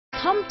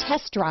Come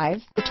test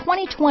drive the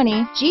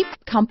 2020 Jeep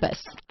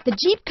Compass. The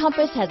Jeep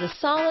Compass has a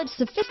solid,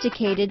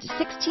 sophisticated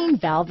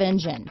 16-valve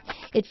engine.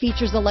 It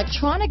features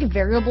electronic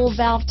variable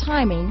valve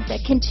timing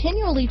that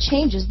continually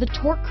changes the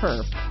torque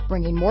curve,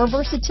 bringing more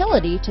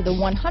versatility to the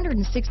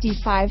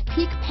 165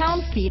 peak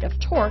pound-feet of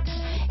torque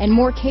and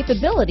more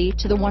capability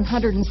to the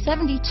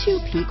 172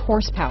 peak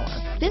horsepower.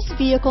 This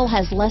vehicle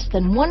has less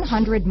than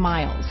 100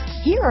 miles.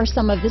 Here are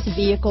some of this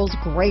vehicle's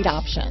great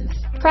options: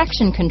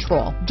 traction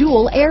control,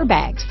 dual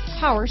airbags,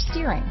 power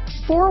steering,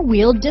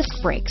 four-wheel disc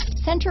brakes,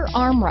 center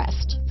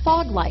armrest,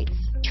 fog lights,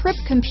 trip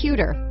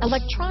computer,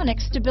 electronic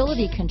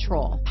stability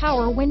control,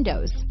 power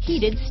windows,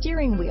 heated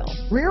steering wheel,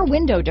 rear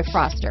window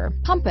defroster,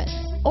 compass,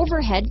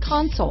 overhead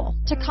console,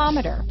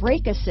 tachometer,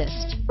 brake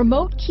assist,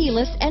 remote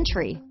keyless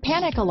entry,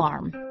 panic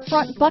alarm,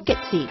 front bucket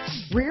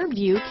seats, rear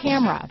view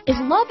camera. Is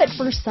love at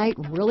first sight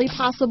really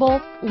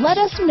possible? Let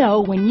us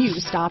know when you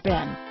stop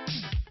in.